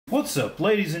What's up,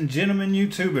 ladies and gentlemen,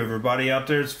 YouTube, everybody out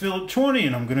there? It's Philip20,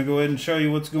 and I'm going to go ahead and show you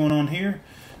what's going on here.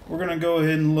 We're going to go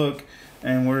ahead and look,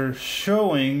 and we're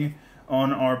showing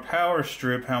on our power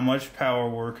strip how much power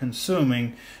we're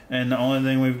consuming, and the only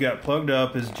thing we've got plugged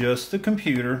up is just the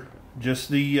computer, just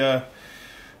the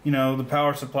the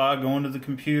power supply going to the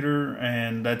computer,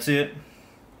 and that's it.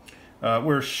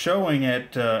 We're showing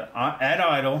at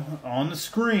idle on the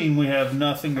screen. We have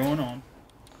nothing going on.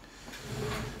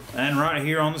 And right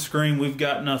here on the screen, we've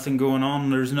got nothing going on.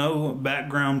 There's no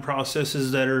background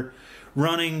processes that are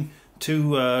running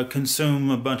to consume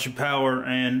a bunch of power.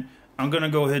 And I'm going to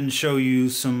go ahead and show you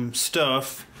some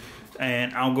stuff.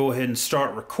 And I'll go ahead and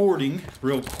start recording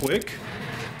real quick.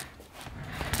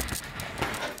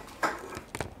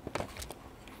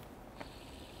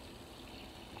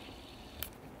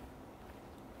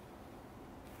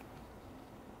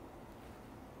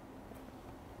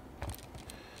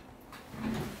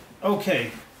 Okay,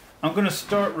 I'm going to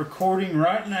start recording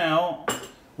right now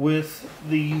with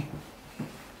the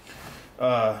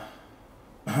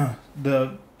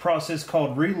process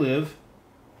called Relive,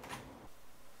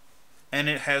 and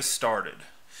it has started.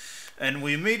 And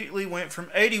we immediately went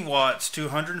from 80 watts to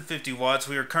 150 watts.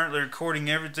 We are currently recording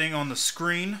everything on the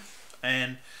screen,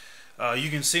 and you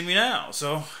can see me now.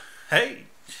 So, hey,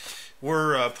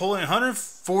 we're pulling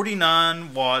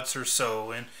 149 watts or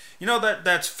so, and you know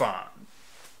that's fine.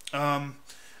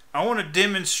 I want to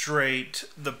demonstrate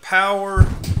the power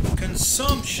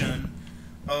consumption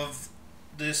of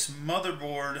this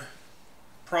motherboard,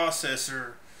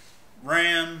 processor,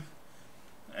 RAM,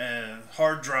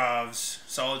 hard drives,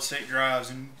 solid state drives,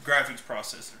 and graphics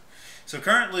processor. So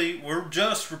currently we're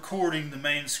just recording the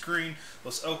main screen.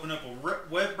 Let's open up a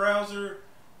web browser,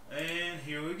 and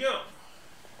here we go.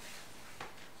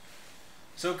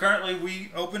 So currently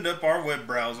we opened up our web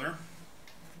browser.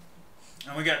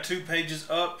 And we got 2 pages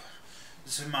up.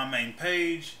 This is my main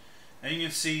page, and you can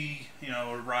see, a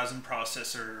Ryzen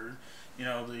processor,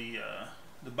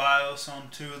 the BIOS on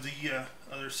 2 of the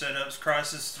other setups,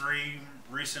 Crysis 3,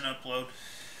 recent upload.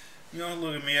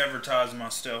 Look at me advertising my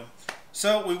stuff.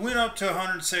 So we went up to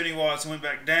 170 watts and went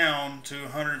back down to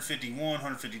 151,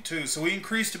 152. So we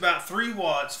increased about 3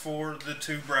 watts for the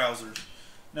 2 browsers.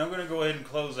 Now I'm going to go ahead and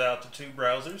close out the 2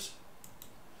 browsers.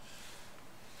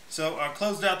 So I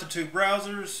closed out the 2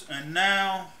 browsers, and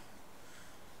now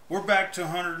we're back to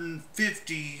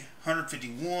 150,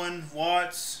 151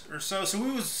 watts or so. So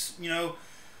we was,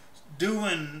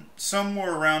 doing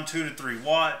somewhere around 2 to 3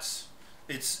 watts.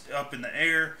 It's up in the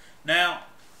air. Now,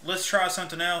 let's try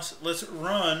something else. Let's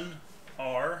run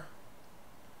our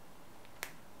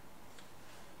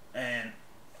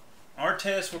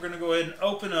test. We're going to go ahead and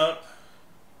open up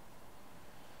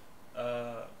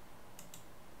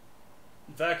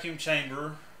vacuum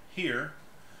chamber here.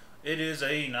 It is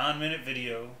a 9-minute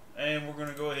video, and we're going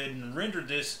to go ahead and render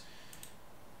this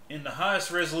in the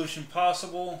highest resolution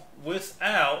possible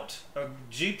without a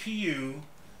GPU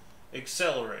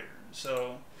accelerator.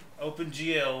 So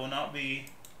OpenGL will not be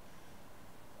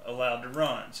allowed to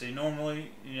run. See,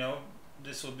 normally,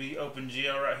 this will be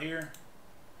OpenGL right here,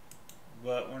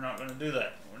 but we're not going to do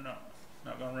that. We're not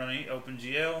going to run any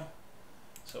OpenGL.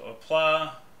 So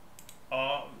apply.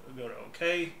 Go to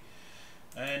OK,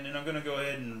 and then I'm going to go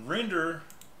ahead and render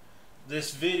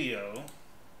this video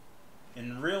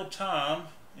in real time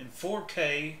in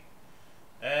 4K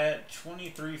at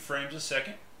 23 frames a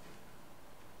second,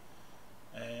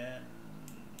 and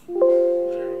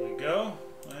there we go,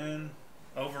 and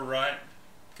overwrite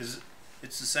because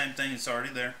it's the same thing, it's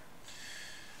already there.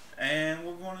 And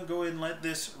we're going to go ahead and let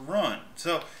this run.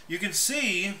 So you can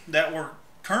see that we're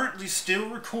currently still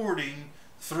recording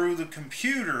through the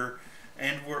computer,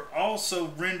 and we're also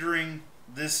rendering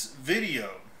this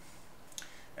video,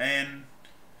 and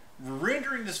we're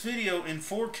rendering this video in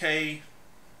 4K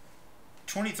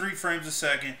 23 frames a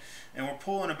second, and we're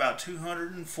pulling about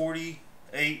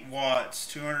 248 watts,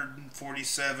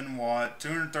 247 watts,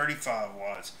 235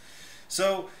 watts.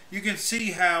 So you can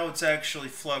see how it's actually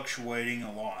fluctuating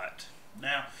a lot.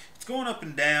 Now it's going up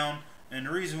and down. And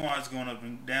the reason why it's going up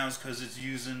and down is because it's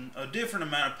using a different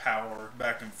amount of power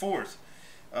back and forth.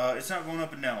 It's not going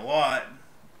up and down a lot,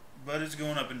 but it's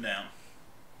going up and down.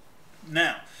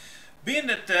 Now, being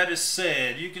that is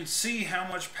said, you can see how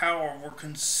much power we're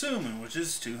consuming, which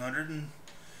is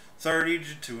 230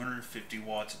 to 250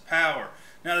 watts of power.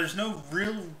 Now, there's no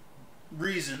real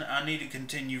reason I need to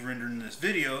continue rendering this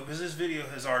video, because this video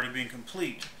has already been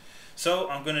complete. So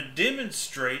I'm going to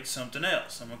demonstrate something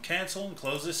else. I'm going to cancel and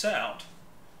close this out.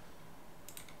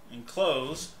 And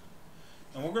close.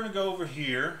 And we're going to go over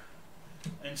here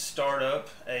and start up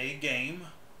a game.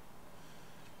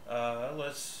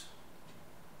 Let's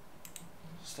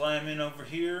slam in over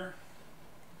here.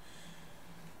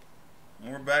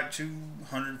 And we're back to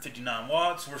 159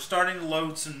 watts. We're starting to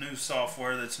load some new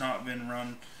software that's not been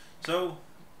run. So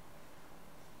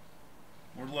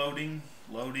we're loading.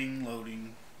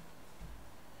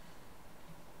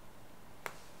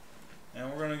 And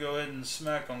we're going to go ahead and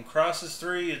smack on Crysis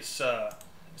 3. It's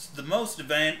the most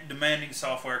demanding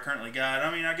software I currently got.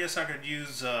 I mean, I guess I could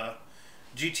use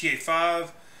GTA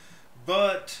 5,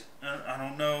 but I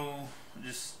don't know.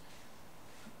 Just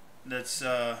that's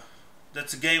a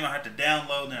game I had to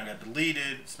download, and then I got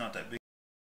deleted. It's not that big.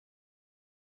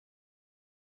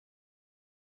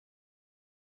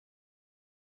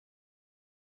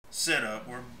 Setup.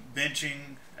 We're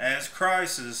benching as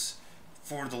Crysis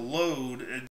for the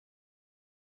load.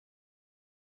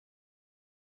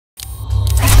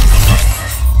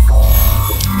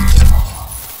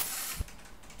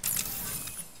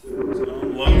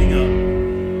 Loading up.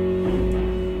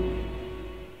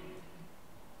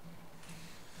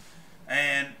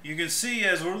 And you can see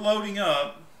as we're loading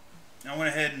up, I went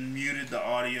ahead and muted the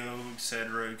audio,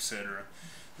 etc., etc.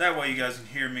 That way you guys can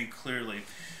hear me clearly.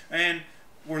 And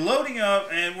we're loading up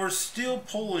and we're still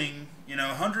pulling, you know,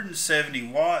 170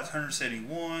 watts, 171,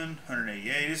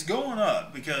 188. It's going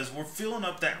up because we're filling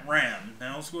up that RAM.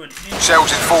 Now let's go ahead and...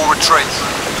 Cells in full retreat,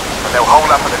 but they'll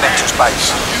hold up at the Nexus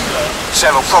base.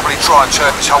 Cell will probably try and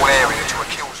turn this whole area into a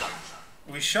kill zone.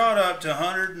 We shot up to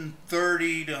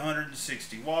 130 to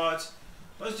 160 watts.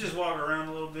 Let's just walk around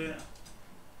a little bit.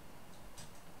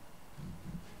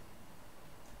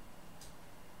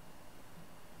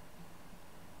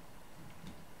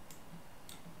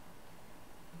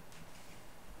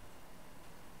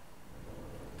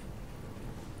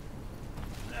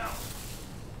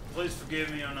 Please forgive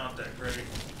me, I'm not that great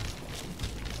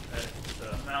at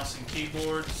mouse and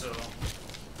keyboard, so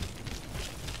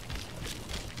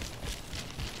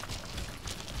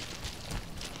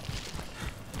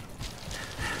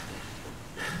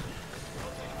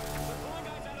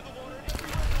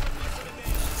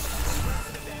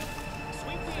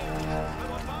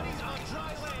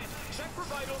check for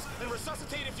vitals and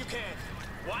resuscitate if you can.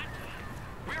 What?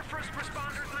 We're first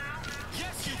responders now?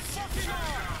 Yes, you fucking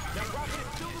are! Now, Rocket is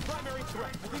still the primary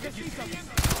threat. We can see something.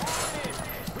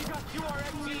 We got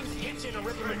QRF teams hitching a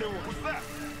ripping maneuver. What's that?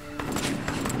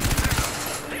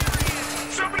 There he is!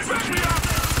 Somebody back me up!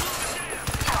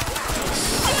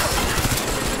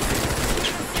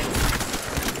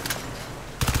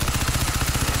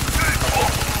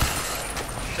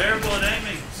 terrible at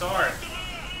aiming, sorry.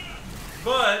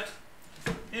 But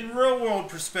in real world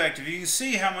perspective, you can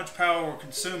see how much power we're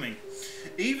consuming.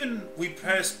 Even we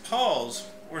press pause,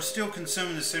 we're still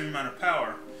consuming the same amount of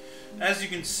power. As you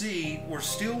can see, we're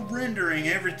still rendering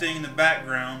everything in the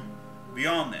background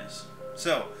beyond this.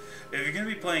 So, if you're going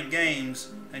to be playing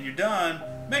games and you're done,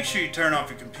 make sure you turn off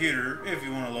your computer if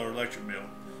you want a lower electric bill.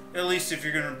 At least if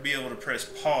you're going to be able to press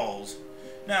pause.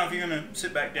 Now, if you're going to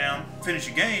sit back down, finish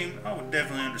a game, I would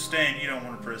definitely understand you don't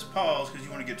want to press pause because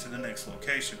you want to get to the next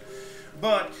location.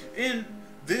 But in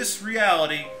this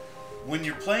reality, when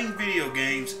you're playing video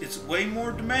games, it's way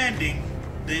more demanding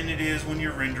than it is when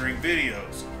you're rendering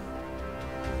videos.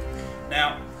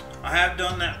 Now, I have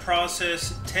done that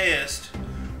process test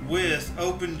with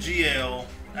OpenGL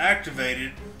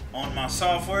activated on my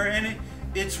software, and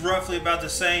it's roughly about the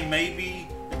same. Maybe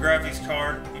the graphics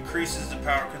card increases the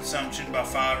power consumption by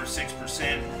 5 or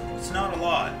 6%. It's not a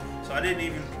lot. So I didn't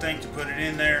even think to put it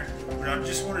in there, but I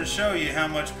just wanted to show you how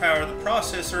much power the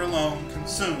processor alone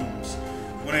consumes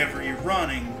whenever you're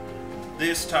running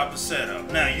this type of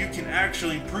setup. Now you can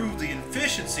actually improve the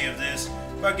efficiency of this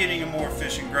by getting a more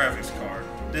efficient graphics card.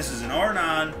 This is an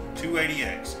R9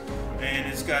 280X, and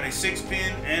it's got a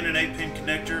 6-pin and an 8-pin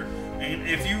connector. And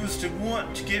if you was to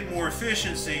want to get more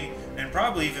efficiency and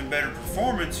probably even better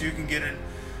performance, you can get an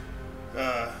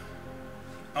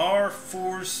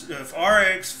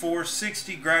RX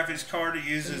 460 graphics card. It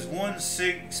uses one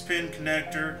 6-pin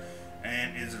connector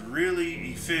and is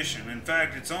really efficient. In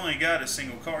fact, it's only got a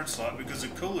single card slot because the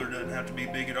cooler doesn't have to be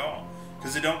big at all,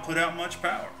 because it don't put out much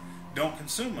power, don't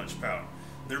consume much power.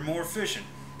 They're more efficient.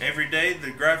 Every day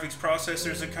the graphics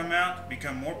processors that come out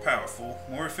become more powerful,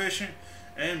 more efficient,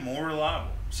 and more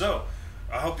reliable. So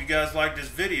I hope you guys like this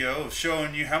video of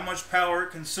showing you how much power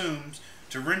it consumes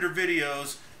to render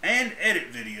videos and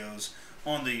edit videos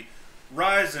on the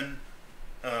Ryzen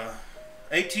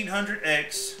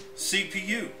 1800X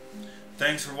CPU.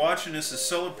 Thanks for watching. This is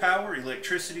Solar Power,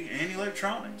 Electricity, and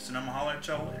Electronics, and I'm gonna holler at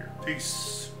y'all later.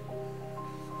 Peace.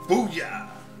 Booyah!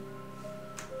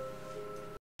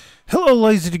 Hello,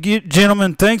 ladies and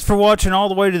gentlemen. Thanks for watching all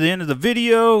the way to the end of the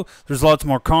video. There's lots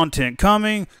more content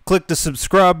coming. Click the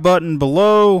subscribe button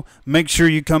below. Make sure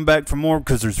you come back for more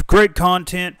because there's great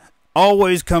content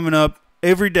always coming up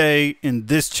every day in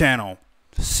this channel.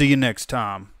 See you next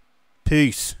time.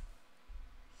 Peace.